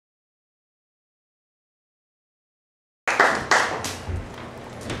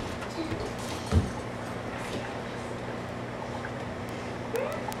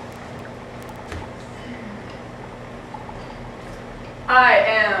I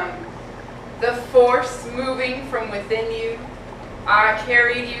am the force moving from within you. I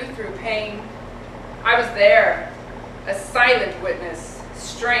carried you through pain. I was there, a silent witness,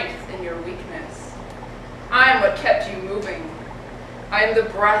 strength in your weakness. I am what kept you moving. I am the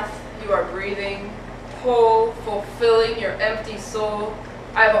breath you are breathing, whole, fulfilling your empty soul.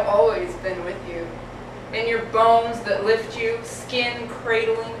 I have always been with you. In your bones that lift you, skin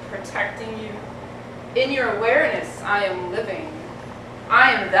cradling, protecting you. In your awareness, I am living.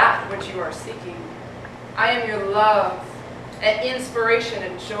 I am that which you are seeking. I am your love and inspiration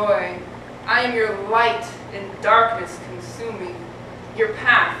and joy. I am your light in darkness consuming, your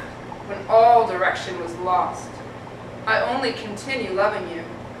path when all direction was lost. I only continue loving you.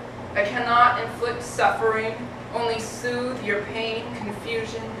 I cannot inflict suffering, only soothe your pain,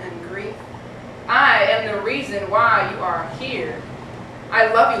 confusion, and grief. I am the reason why you are here.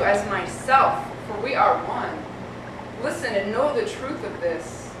 I love you as myself, for we are one. Listen and know the truth of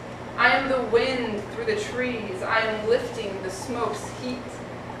this. I am the wind through the trees. I am lifting the smoke's heat.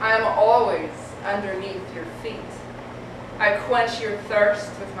 I am always underneath your feet. I quench your thirst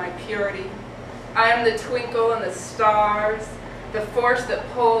with my purity. I am the twinkle in the stars, the force that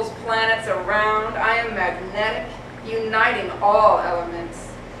pulls planets around. I am magnetic, uniting all elements.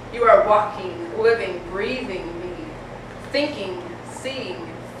 You are walking, living, breathing me, thinking,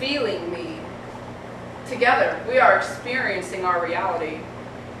 seeing, feeling me. Together, we are experiencing our reality.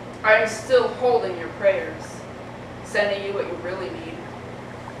 I am still holding your prayers, sending you what you really need.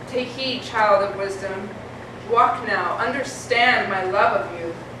 Take heed, child of wisdom. Walk now, understand my love of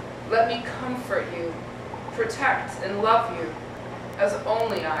you. Let me comfort you, protect and love you, as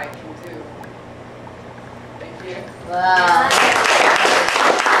only I can do. Thank you. Wow.